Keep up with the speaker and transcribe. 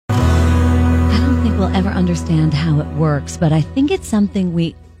we'll ever understand how it works, but I think it's something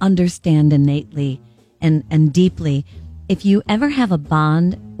we understand innately and deeply. If you ever have a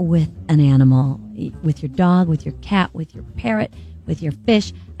bond with an animal, with your dog, with your cat, with your parrot, with your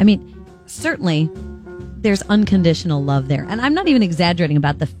fish, I mean, certainly there's unconditional love there. And I'm not even exaggerating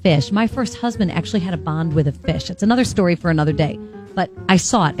about the fish. My first husband actually had a bond with a fish. It's another story for another day. But I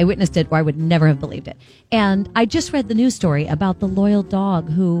saw it, I witnessed it, or I would never have believed it. And I just read the news story about the loyal dog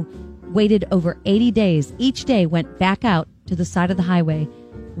who waited over 80 days. Each day went back out to the side of the highway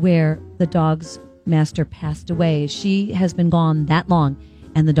where the dog's master passed away. She has been gone that long,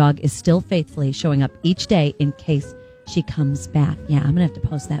 and the dog is still faithfully showing up each day in case she comes back. Yeah, I'm going to have to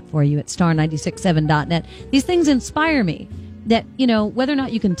post that for you at star967.net. These things inspire me that, you know, whether or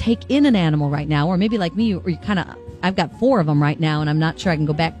not you can take in an animal right now, or maybe like me, or you kind of, I've got 4 of them right now, and I'm not sure I can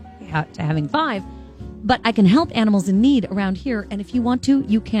go back to having 5, but I can help animals in need around here. And if you want to,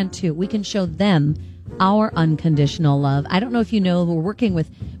 you can too. We can show them our unconditional love. I don't know if you know, we're working with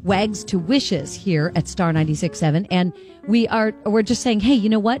Wags to Wishes here at Star 96.7, and we're just saying, hey, you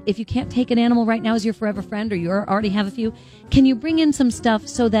know what? If you can't take an animal right now as your forever friend, or you already have a few, can you bring in some stuff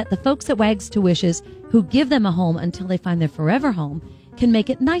so that the folks at Wags to Wishes, who give them a home until they find their forever home, can make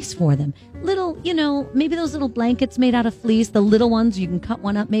it nice for them? Little, you know, maybe those little blankets made out of fleece, the little ones, you can cut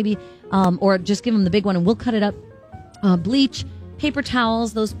one up maybe, or just give them the big one and we'll cut it up. Bleach, paper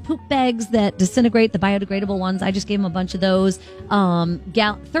towels, those poop bags that disintegrate, the biodegradable ones. I just gave them a bunch of those.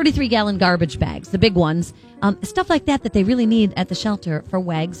 33-gallon garbage bags, the big ones. Stuff like that they really need at the shelter for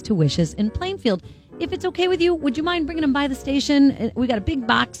Wags to Wishes in Plainfield. If it's okay with you, would you mind bringing them by the station? We got a big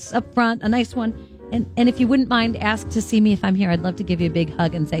box up front, a nice one. And if you wouldn't mind, ask to see me if I'm here. I'd love to give you a big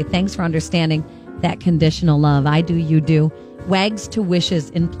hug and say thanks for understanding that conditional love. I do, you do. Wags to Wishes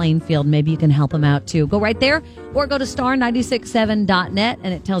in Plainfield. Maybe you can help them out too. Go right there or go to star967.net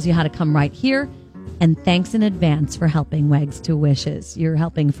and it tells you how to come right here. And thanks in advance for helping Wags to Wishes. You're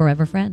helping Forever Friends.